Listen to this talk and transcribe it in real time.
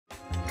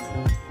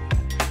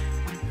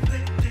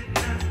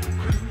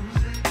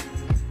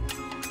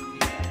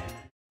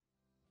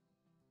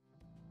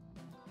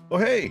Oh,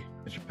 hey,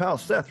 it's your pal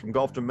Seth from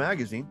Golfdom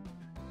magazine,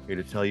 here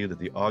to tell you that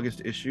the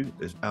August issue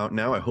is out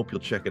now. I hope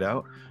you'll check it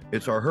out.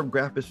 It's our Herb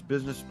Grappus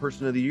Business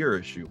Person of the Year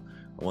issue.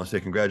 I want to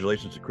say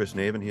congratulations to Chris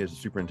Naven. He is the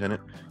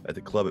superintendent at the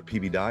club at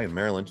PB Dye in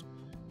Maryland.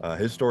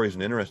 His story is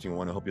an interesting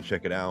one. I hope you'll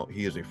check it out.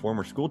 He is a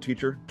former school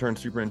teacher turned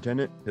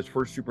superintendent. His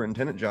first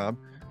superintendent job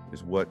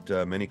is what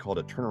many called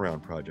a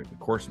turnaround project. The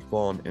course had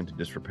fallen into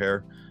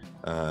disrepair,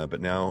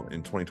 but now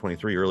in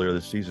 2023, earlier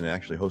this season, it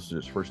actually hosted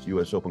its first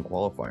U.S. Open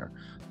qualifier.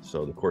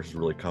 So the course has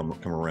really come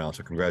around.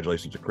 So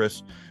congratulations to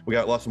Chris. We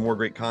got lots of more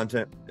great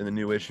content in the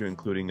new issue,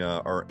 including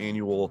our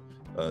annual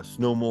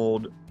snow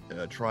mold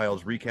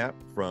trials recap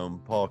from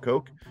Paul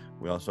Koch.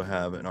 We also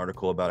have an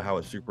article about how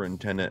a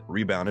superintendent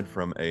rebounded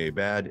from a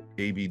bad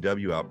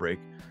ABW outbreak.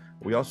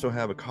 We also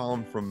have a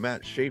column from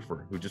Matt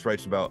Schaefer, who just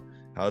writes about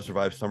how to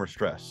survive summer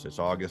stress. It's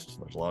August.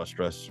 There's a lot of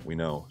stress, we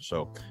know.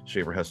 So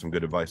Schaefer has some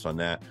good advice on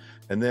that.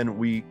 And then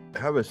we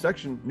have a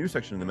new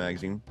section in the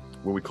magazine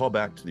where we call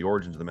back to the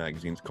origins of the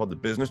magazine. It's called the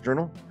Business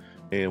Journal.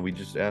 And we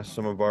just asked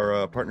some of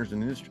our partners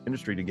in the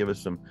industry to give us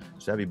some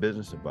savvy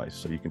business advice.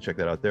 So you can check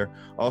that out there.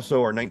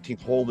 Also, our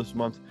 19th hole this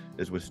month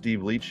is with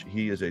Steve Leach.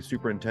 He is a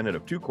superintendent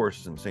of 2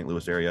 courses in the St.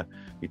 Louis area.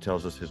 He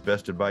tells us his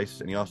best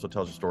advice, and he also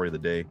tells the story of the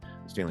day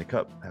the Stanley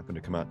Cup happened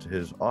to come out to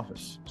his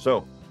office.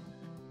 So,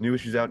 new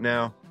issue's out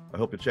now. I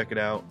hope you'll check it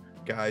out.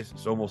 Guys,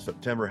 it's almost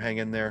September. Hang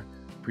in there.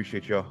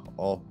 Appreciate you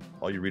all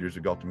you readers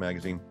of Golfdom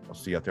magazine. I'll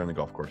see you out there on the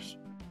golf course.